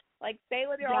say it. Like, say it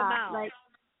with your own mouth. Like,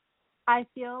 I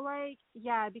feel like,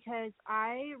 yeah, because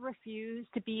I refuse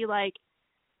to be, like,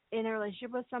 in a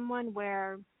relationship with someone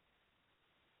where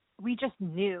we just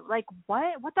knew. Like,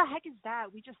 what the heck is that?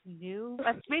 We just knew?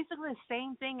 That's basically the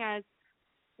same thing as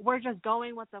we're just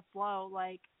going with the flow.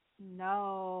 Like,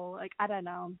 no. Like, I don't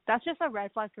know. That's just a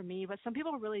red flag for me, but some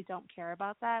people really don't care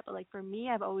about that. But, like, for me,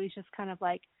 I've always just kind of,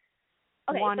 like,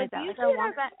 wanted that.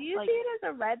 Do you see it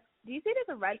as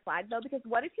a red flag, though? Because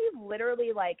what if he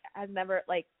literally, like, has never,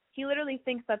 like, he literally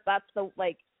thinks that that's the,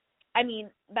 like, I mean,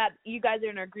 that you guys are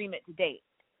in agreement to date.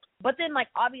 But then, like,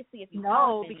 obviously if you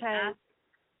no, because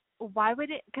why would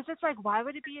it, because it's like, why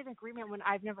would it be an agreement when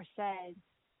I've never said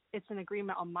it's an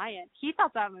agreement on my end? He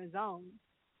thought that on his own.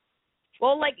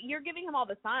 Well, like, you're giving him all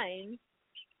the signs.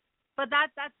 But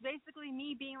that's basically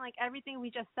me being like everything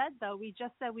we just said, though. We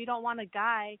just said we don't want a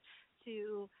guy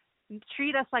to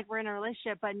treat us like we're in a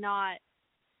relationship but not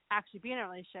actually be in a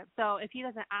relationship. So if he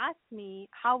doesn't ask me,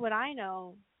 how would I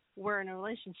know we're in a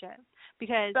relationship?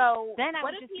 Because then I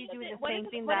would just be doing the same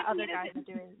thing that other guys are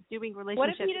doing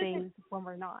relationship things when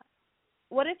we're not.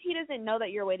 What if he doesn't know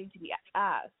that you're waiting to be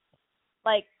asked?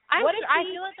 Like, I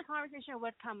feel like the conversation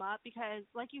would come up because,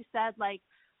 like you said, like,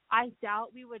 I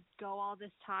doubt we would go all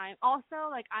this time. Also,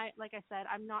 like I said,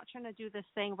 I'm not trying to do this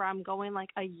thing where I'm going like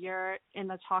a year in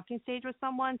the talking stage with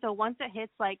someone. So once it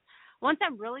hits, like, once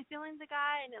I'm really feeling the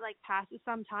guy and it like passes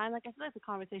some time, like, I feel like the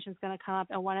conversation's gonna come up.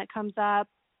 And when it comes up,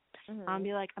 I'll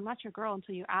be like, I'm not your girl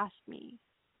until you ask me.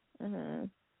 Mhm.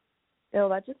 Oh,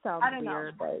 that just sounds weird. I don't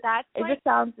know. Just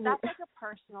sounds weird. That's like a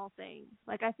personal thing.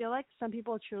 Like, I feel like some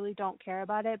people truly don't care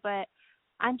about it, but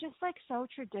I'm just like so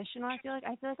traditional. I feel like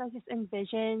I just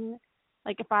envision,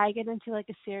 like, if I get into like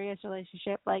a serious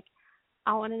relationship, like,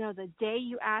 I want to know the day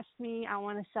you ask me. I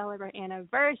want to celebrate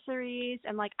anniversaries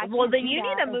and like. Well, then you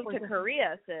need to move to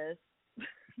Korea, sis.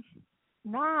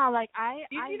 Nah, like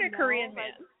you need a Korean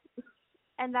man.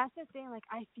 And that's the thing. Like,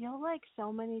 I feel like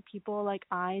so many people, like,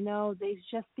 I know, they've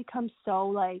just become so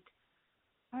like,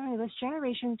 I don't know. This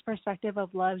generation's perspective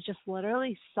of love just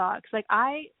literally sucks. Like,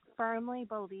 I firmly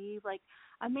believe, like,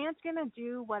 a man's gonna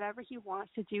do whatever he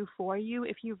wants to do for you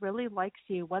if he really likes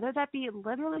you, whether that be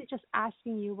literally just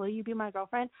asking you, will you be my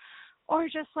girlfriend, or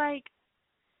just like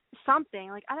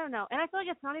something, like, I don't know. And I feel like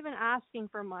it's not even asking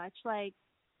for much. Like,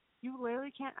 you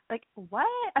literally can't, like, what?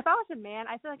 If I was a man,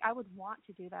 I feel like I would want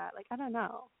to do that. Like, I don't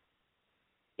know.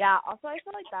 Yeah, also I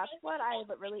feel like that's what I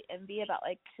really envy about,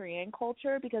 like, Korean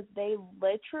culture, because they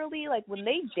literally, like, when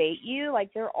they date you,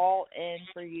 like, they're all in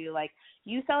for you. Like,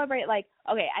 you celebrate, like,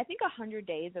 okay, I think 100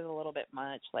 days is a little bit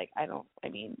much. Like,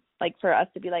 like, for us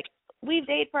to be like, we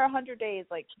date for 100 days,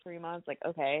 like, 3 months, like,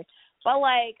 okay. But,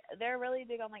 like, they're really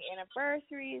big on, like,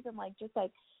 anniversaries and, like, just,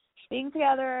 like, being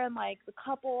together and, like, the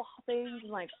couple things.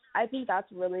 And, like, I think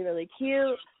that's really, really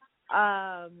cute.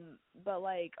 But,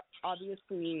 like,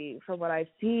 obviously from what I've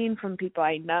seen from people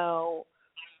I know,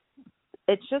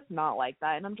 it's just not like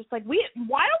that. And I'm just like, why don't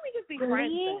we just be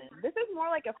friends then? This is more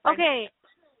like a friend. Okay.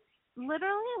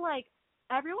 Literally, like,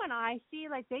 everyone I see,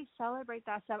 like, they celebrate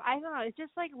that stuff. I don't know. It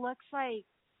just, like, looks like,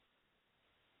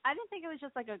 I didn't think it was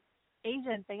just, like, a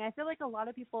Asian thing. I feel like a lot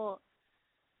of people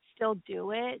still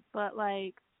do it, but,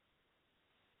 like,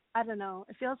 I don't know.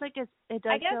 It feels like it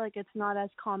does feel like it's not as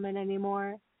common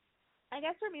anymore. I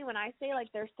guess for me, when I say,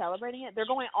 like, they're celebrating it, they're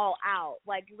going all out.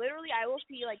 Like, literally, I will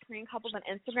see, like, Korean couples on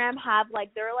Instagram have,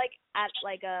 like, they're, like, at,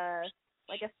 like, a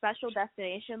special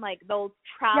destination. Like, they'll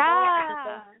travel.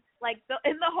 Yeah.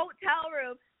 In the hotel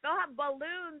room, they'll have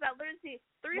balloons that literally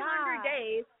 300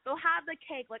 days. They'll have the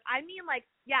cake. Like, I mean, like,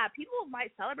 yeah, people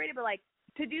might celebrate it, but, like,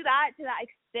 to do that to that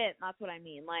extent, that's what I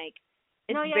mean. Like,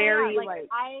 it's very, like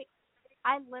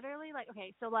I literally, like,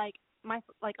 okay, so, like,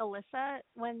 Alyssa,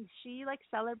 when she, like,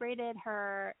 celebrated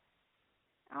her,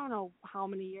 I don't know how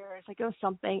many years, like, it was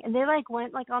something, and they, like,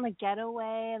 went, like, on a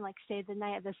getaway and, like, stayed the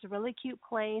night at this really cute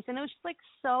place, and it was just, like,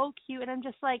 so cute, and I'm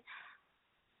just like,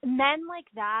 men like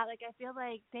that, like I feel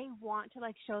like they want to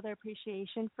like show their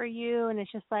appreciation for you, and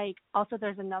it's just like also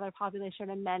there's another population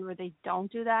of men where they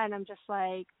don't do that, and I'm just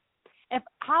like, if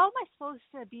how am I supposed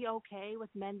to be okay with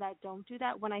men that don't do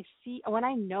that when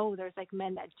I know there's like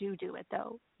men that do it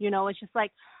though, it's just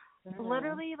like Mhm.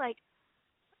 literally like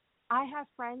I have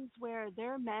friends where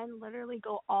their men literally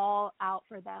go all out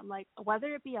for them, like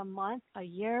whether it be a month, a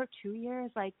year, 2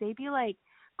 years, like they be like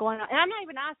going on. And I'm not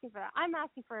even asking for that. I'm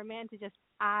asking for a man to just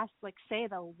ask, like say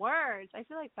the words. I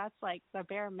feel like that's like the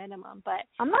bare minimum. But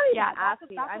I'm not even yeah,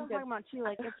 asking. that's what I'm I'm just talking about too.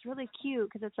 Like it's really cute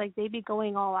because it's like they be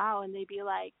going all out and they be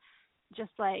like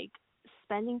just like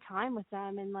spending time with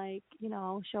them and like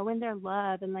showing their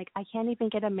love and like I can't even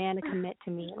get a man to commit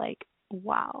to me. Like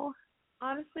wow.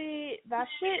 honestly, that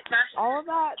shit, all of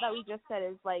that we just said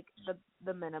is like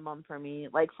the minimum for me.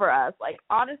 Like for us, like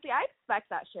honestly, I expect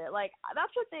that shit. Like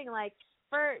that's the thing. Like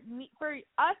for me, for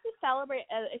us to celebrate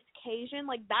an occasion,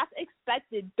 like that's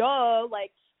expected. Duh.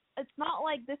 Like it's not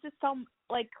like this is some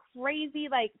like crazy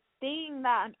like thing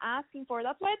that I'm asking for.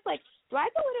 That's why it's like, do I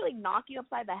have to literally knock you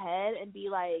upside the head and be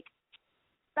like?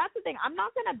 That's the thing. I'm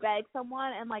not gonna beg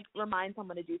someone and like remind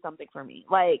someone to do something for me.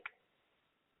 Like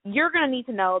you're gonna need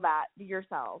to know that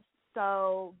yourself.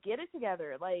 So get it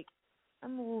together. Like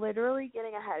I'm literally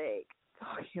getting a headache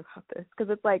talking about this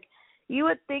because it's like you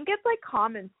would think it's like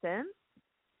common sense,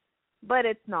 but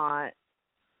it's not.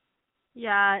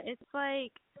 Yeah, it's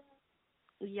like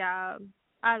yeah,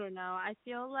 I don't know. I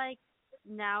feel like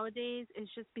nowadays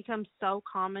it's just become so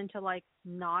common to like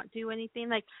not do anything.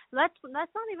 Like let's not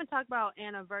even talk about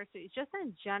anniversaries, just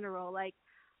in general. Like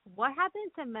what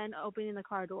happened to men opening the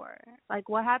car door? Like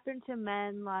what happened to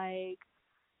men like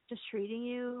just treating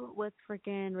you with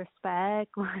freaking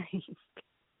respect? Like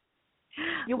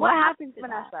What what happened, happened to that?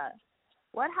 Vanessa?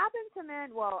 What happened to men?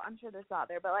 Well, I'm sure this out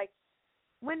there, but like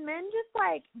when men just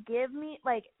like give me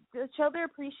like to show their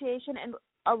appreciation and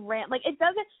a rant, like it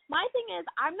doesn't. My thing is,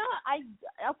 I'm not.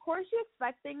 I of course you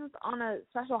expect things on a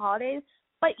special holidays,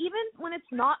 but even when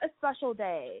it's not a special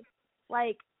day,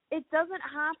 like it doesn't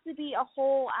have to be a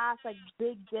whole ass like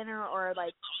big dinner or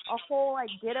like a whole like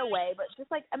getaway. But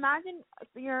just like imagine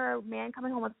your man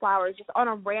coming home with flowers just on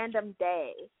a random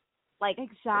day. Like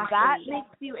that Exactly. makes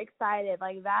you excited.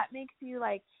 Like that makes you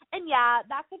like, and yeah,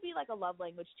 that could be like a love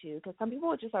language too, because some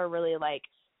people just are really like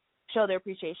show their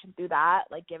appreciation through that,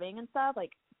 like giving and stuff.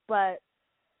 Like, but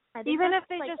I think Even that's if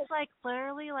they like, just like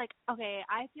literally like okay,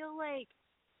 I feel like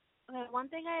the one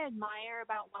thing I admire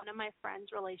about one of my friends'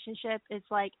 relationship is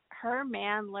like her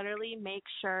man literally makes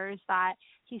sure that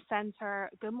he sends her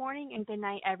good morning and good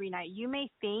night every night. You may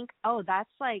think, oh, that's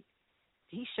like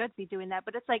he should be doing that,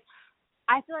 but it's like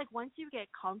I feel like once you get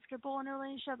comfortable in a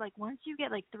relationship, like once you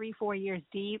get like 3-4 years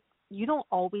deep, you don't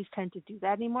always tend to do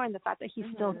that anymore. And the fact that he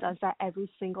still hmm does that every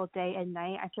single day and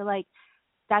night, I feel like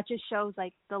that just shows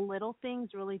like the little things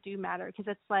really do matter because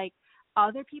it's like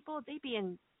other people they be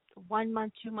in 1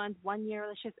 month, 2 months, 1 year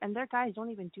relationships, and their guys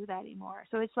don't even do that anymore.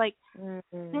 So it's like hmm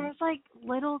there's like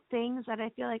little things that I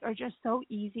feel like are just so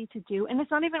easy to do, and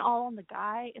it's not even all on the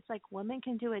guy. It's like women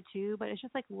can do it too, but it's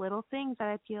just like little things that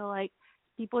I feel like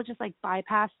people just like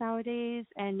bypass nowadays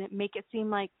and make it seem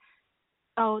like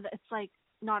oh, it's like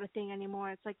not a thing anymore.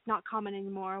 It's like not common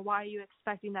anymore. Why are you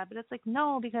expecting that? But it's like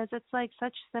no, because it's like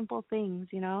such simple things.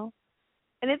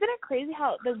 And isn't it crazy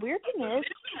how the weird thing is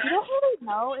you don't really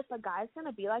know if a guy's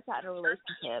gonna be like that in a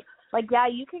relationship. Like, yeah,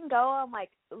 you can go on like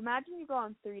imagine you go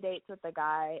on 3 dates with a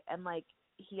guy and like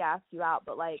he asks you out,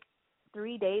 but like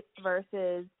 3 dates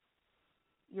versus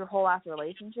your whole ass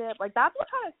relationship. Like that's what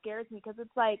kind of scares me because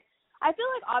it's like I feel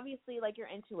like obviously like your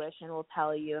intuition will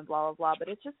tell you and blah blah blah, but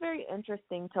it's just very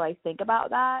interesting to like think about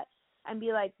that and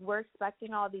be like we're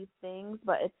expecting all these things,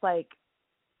 but it's like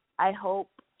I hope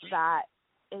that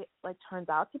it like turns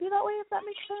out to be that way if that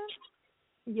makes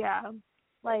sense. Yeah.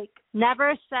 Like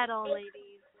Never settle,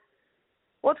 ladies.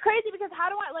 well, it's crazy because how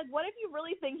do I like what if you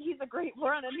really think he's a great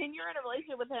friend and then you're in a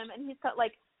relationship with him and he's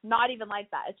like not even like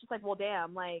that. It's just like, well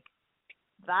damn, like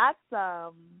that's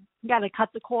You got to cut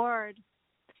the cord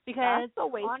because a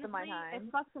waste of my honestly, it time.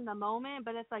 sucks in the moment,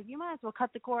 but it's like you might as well cut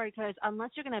the cord because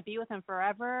unless you're gonna be with him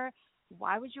forever,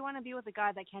 why would you want to be with a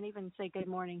guy that can't even say good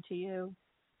morning to you?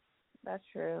 That's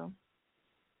true.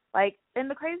 Like, and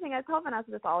the crazy thing, I tell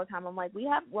Vanessa this all the time. I'm like, we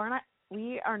are not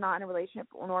in a relationship,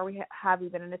 nor have we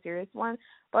been in a serious one.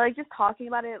 But like, just talking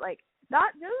about it, like,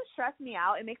 that doesn't stress me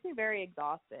out. It makes me very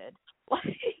exhausted.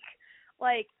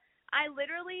 Like, I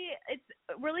literally, it's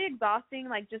really exhausting.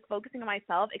 Like, just focusing on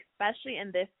myself, especially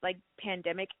in this like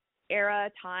pandemic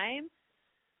era time,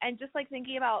 and just like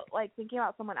thinking about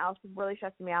someone else is really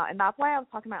stressing me out. And that's why I was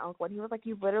talking to my uncle, and he was like,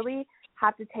 you literally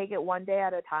have to take it one day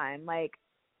at a time. Like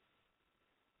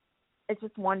it's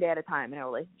just one day at a time in a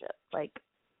relationship. Like,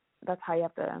 that's how you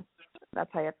have to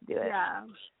do it. Yeah.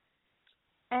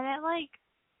 And it like,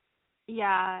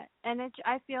 yeah, and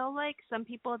I feel like some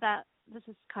people that, this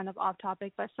is kind of off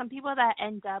topic, but some people that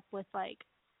end up with like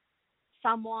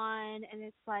someone and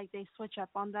it's like they switch up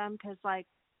on them, because like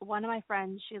one of my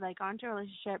friends, she like got into a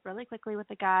relationship really quickly with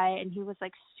a guy, and he was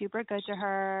like super good to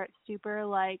her, super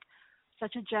like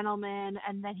such a gentleman,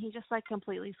 and then he just like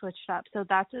completely switched up. So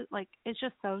that's it, like it's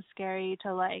just so scary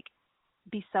to like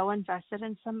be so invested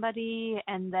in somebody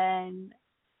and then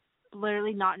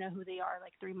literally not know who they are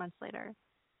like 3 months later.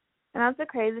 And that's the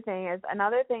crazy thing is,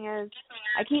 another thing is,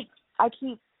 I keep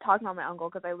talking about my uncle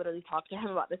because I literally talked to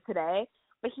him about this today.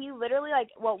 But he literally, like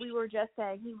what we were just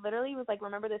saying, he literally was like,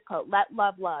 remember this quote, let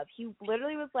love love. He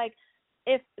literally was like,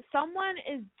 if someone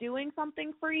is doing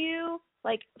something for you,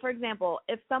 like, for example,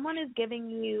 if someone is giving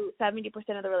you 70%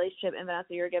 of the relationship and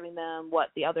Vanessa, you're giving them,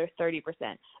 the other 30%,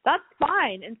 that's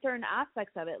fine in certain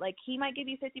aspects of it. Like, he might give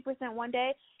you 50% one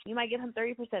day, you might give him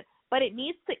 30%, but it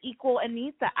needs to equal and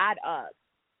needs to add up.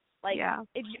 Like,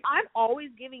 if I'm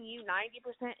always giving you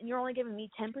 90% and you're only giving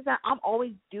me 10%, I'm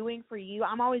always doing for you.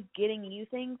 I'm always getting you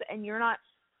things and you're not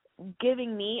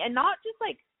giving me, and not just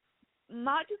like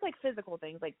physical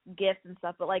things like gifts and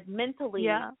stuff, but like mentally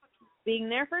being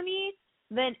there for me,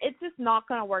 then it's just not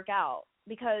going to work out,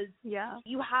 because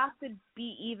you have to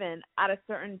be even at a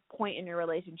certain point in your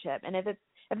relationship. And if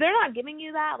they're not giving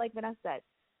you that, like Vanessa said,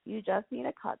 you just need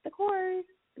to cut the cord,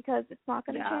 because it's not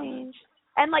going to change.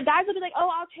 And, like, guys will be like, oh,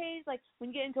 I'll change, like, when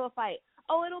you get into a fight.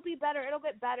 Oh, it'll be better. It'll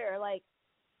get better. Like,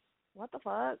 what the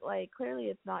fuck? Like, clearly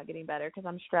it's not getting better because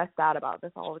I'm stressed out about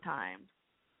this all the time.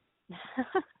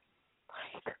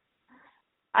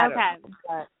 Okay.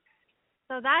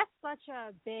 So that's such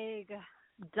a big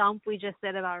dump we just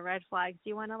did about red flags. Do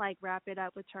you want to, like, wrap it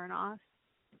up with turn-offs?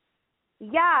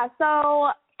 Yeah,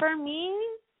 so for me,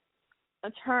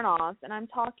 a turn-off, and I'm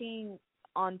talking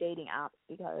on dating apps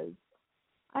because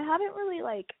I haven't really,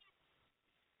 like,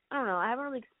 I don't know, I haven't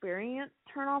really experienced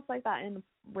turn-offs like that in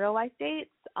real-life dates.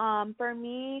 For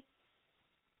me,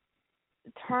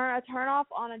 a turn-off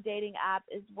on a dating app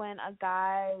is when a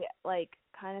guy, like,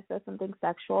 kind of says something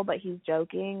sexual, but he's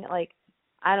joking. Like,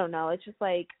 I don't know, it's just,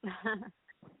 like,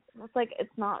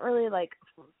 it's not really, like,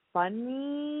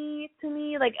 funny to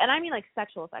me. Like, and I mean, like,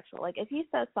 sexual. Like, if he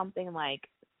says something, like,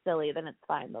 silly, then it's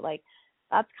fine. But, like,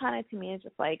 that's kind of, to me, is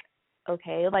just, like,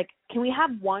 okay, like, can we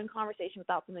have one conversation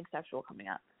without something sexual coming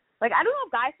up? Like, I don't know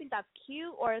if guys think that's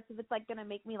cute or if it's, like, going to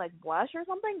make me, like, blush or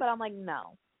something, but I'm like,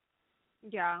 no.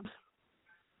 Yeah.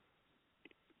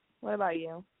 What about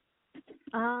you?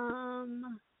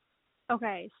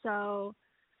 Okay, so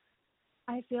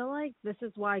I feel like this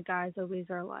is why guys always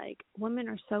are like, women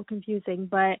are so confusing,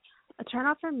 but a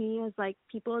turnoff for me is, like,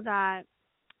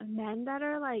 men that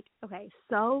are, like, okay,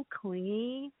 so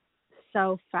clingy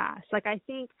so fast. Like, I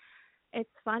think it's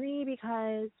funny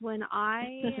because when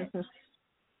I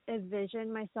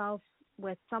envision myself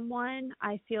with someone,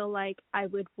 I feel like I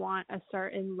would want a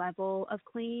certain level of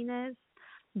cleanliness,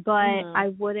 but I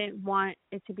wouldn't want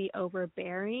it to be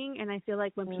overbearing. And I feel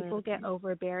like when people get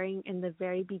overbearing in the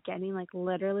very beginning, like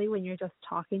literally when you're just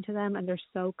talking to them and they're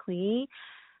so clingy,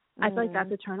 I feel like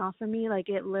that's a turn off for me. Like,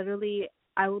 it literally,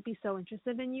 I will be so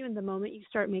interested in you, and the moment you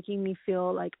start making me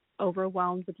feel like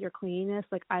overwhelmed with your cleanliness,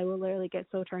 like I will literally get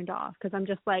so turned off, because I'm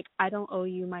just like, I don't owe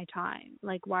you my time.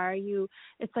 Like, why are you,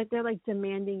 it's like they're like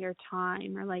demanding your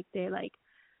time, or like they like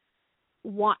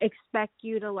expect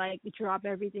you to like drop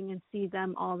everything and see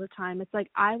them all the time. It's like,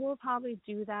 I will probably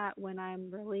do that when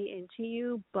I'm really into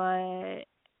you, but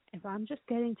if I'm just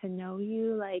getting to know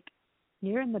you, like,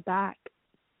 you're in the back.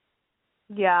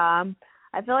 Yeah,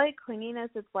 I feel like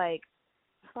clinginess is like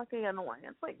fucking annoying.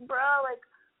 It's like, bro, like,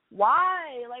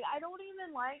 why? Like, I don't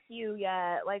even like you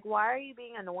yet. Like, why are you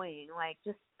being annoying? Like,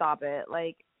 just stop it.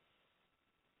 Like,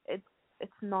 it's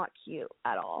not cute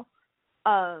at all.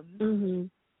 And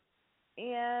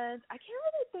I can't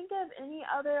really think of any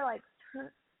other, like,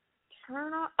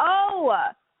 turn off. Oh,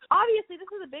 obviously, this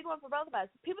is a big one for both of us.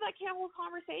 People that can't hold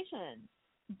conversations.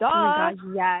 Duh. Oh my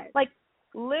God, yes. Like,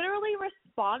 literally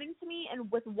responding to me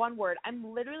and with one word.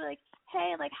 I'm literally like,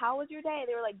 hey, like, how was your day?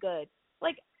 They were like, good.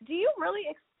 Like, do you really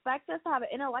expect us to have an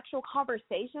intellectual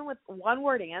conversation with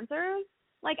one-word answers?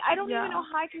 Like, I don't even know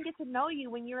how I can get to know you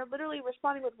when you're literally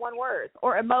responding with one word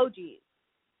or emojis.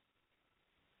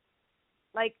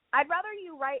 Like, I'd rather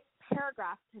you write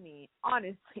paragraphs to me,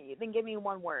 honestly, than give me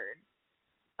one word.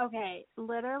 Okay,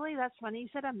 literally, that's funny you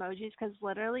said emojis, because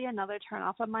literally another turn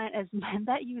off of mine is men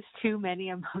that use too many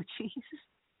emojis.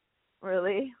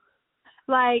 Really?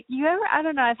 Like, you ever, I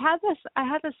don't know, I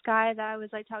had this guy that I was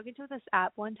like talking to this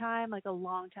app one time, like a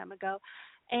long time ago,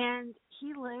 and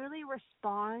he literally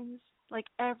responds, like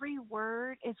every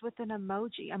word is with an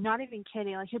emoji. I'm not even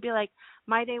kidding. Like, he'll be like,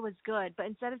 my day was good, but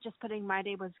instead of just putting my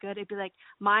day was good, it'd be like,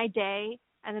 my day,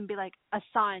 and then be like a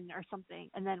sun or something,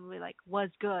 and then we like, was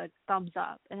good, thumbs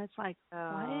up. And it's like,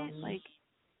 what? Like,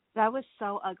 that was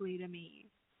so ugly to me.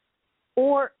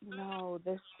 Or, no,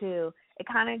 this too. It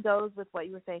kind of goes with what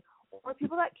you were saying. Or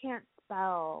people that can't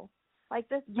spell. Like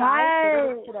this guy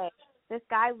literally today. This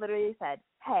guy literally said,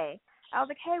 hey. I was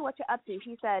like, hey, what you up to?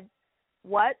 He said,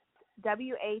 what's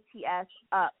WATS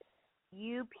up?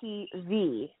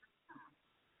 UPV.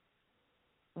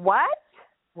 What?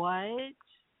 What?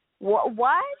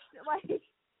 What? Like,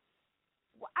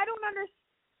 I don't understand.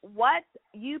 What?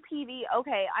 UPV?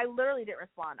 Okay, I literally didn't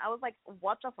respond. I was like,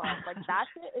 what the fuck? Like, that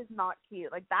shit is not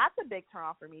cute. Like, that's a big turn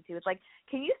off for me, too. It's like,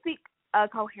 can you speak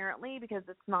coherently? Because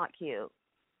it's not cute.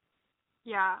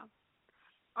 Yeah.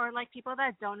 Or, like, people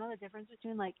that don't know the difference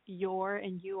between, like, your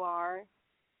and you are.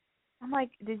 I'm like,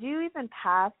 did you even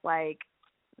pass, like,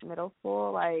 middle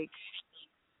school? Like,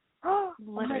 oh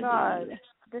my God.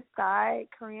 This guy,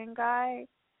 Korean guy,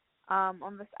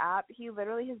 on this app, he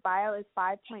literally, his bio is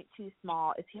 5.2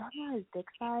 small. Is he talking about his dick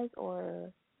size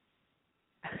or?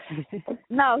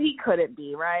 No, he couldn't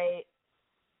be, right?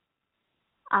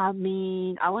 I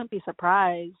mean, I wouldn't be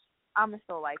surprised. I'm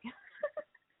still like.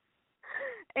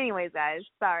 Anyways, guys,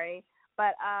 sorry,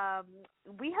 but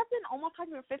we have been almost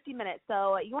talking for 50 minutes.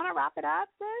 So you want to wrap it up,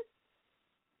 sis?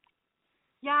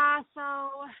 Yeah. So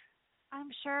I'm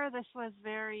sure this was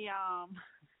very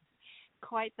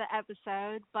quite the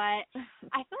episode, but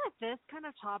I feel like this kind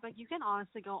of topic, you can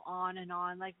honestly go on and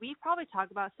on. Like, we probably talk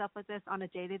about stuff like this on a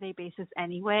day-to-day basis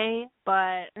anyway,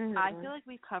 but I feel like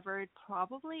we've covered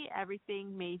probably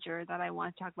everything major that I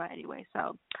want to talk about anyway.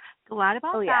 So glad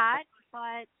about that.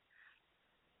 But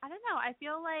I don't know. I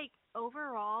feel like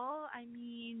overall, I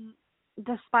mean,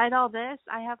 despite all this,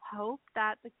 I have hope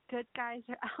that the good guys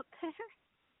are out there.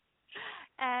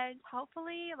 And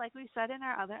hopefully, like we said in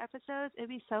our other episodes, it'd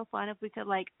be so fun if we could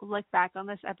like look back on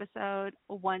this episode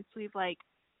once we've like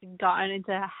gotten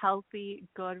into a healthy,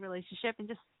 good relationship and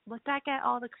just look back at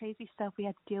all the crazy stuff we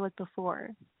had to deal with before.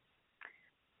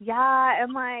 Yeah,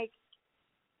 and like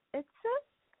it's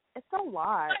a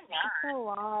lot. It's a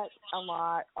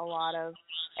lot of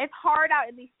it's hard out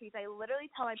in these streets. I literally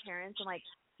tell my parents and like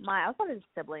I was talking to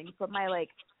siblings, but my like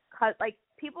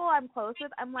people I'm close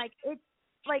with, I'm like,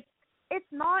 it's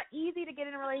not easy to get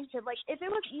in a relationship. Like, if it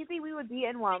was easy, we would be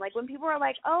in one. Like, when people are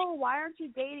like, oh, why aren't you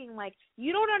dating? Like,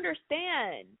 you don't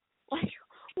understand, like,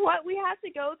 what we have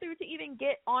to go through to even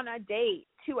get on a date,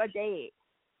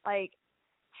 Like,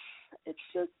 it's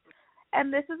just,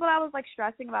 and this is what I was, like,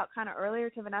 stressing about kind of earlier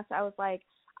to Vanessa. I was like,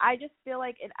 I just feel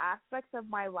like in aspects of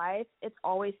my life, it's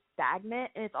always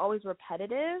stagnant and it's always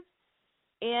repetitive.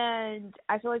 And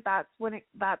I feel like that's when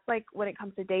it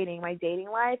comes to dating, my dating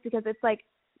life, because it's like,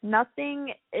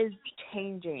 nothing is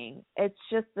changing. It's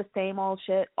just the same old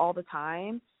shit all the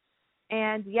time.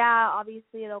 And yeah,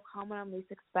 obviously it'll come when I'm least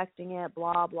expecting it,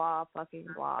 blah, blah, fucking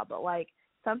blah. But like,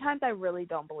 sometimes I really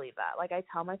don't believe that. Like, I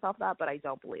tell myself that, but I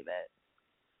don't believe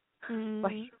it.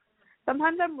 Like,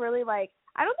 sometimes I'm really like,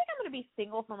 I don't think I'm going to be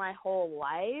single for my whole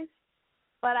life,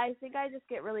 but I think I just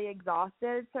get really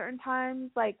exhausted certain times.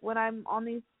 Like, when I'm on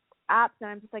these apps and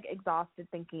I'm just like exhausted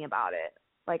thinking about it.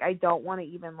 Like, I don't want to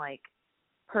even like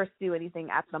pursue anything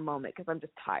at the moment because I'm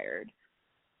just tired.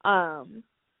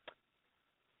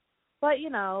 But you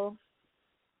know,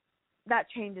 that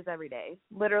changes every day.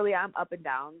 Literally, I'm up and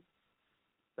down.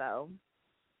 So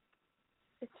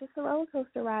it's just a roller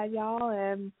coaster ride, y'all.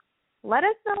 And let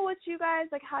us know what you guys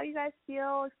like. How do you guys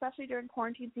feel, especially during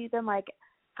quarantine season? Like,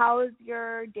 how is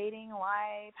your dating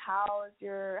life? How is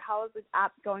the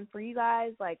app going for you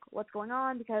guys? Like, what's going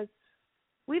on? Because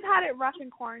we've had it rough in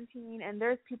quarantine, and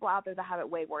there's people out there that have it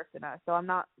way worse than us. So I'm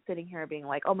not sitting here being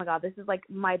like, oh my God, this is like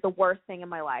the worst thing in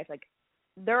my life. Like,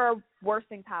 there are worse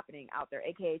things happening out there,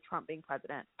 aka Trump being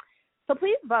president. So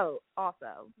please vote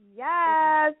also.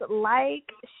 Yes, like,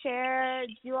 share,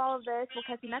 do all of this. We'll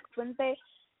catch you next Wednesday,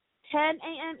 10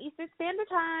 a.m. Eastern Standard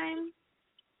Time.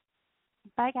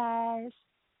 Bye, guys.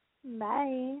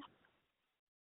 Bye.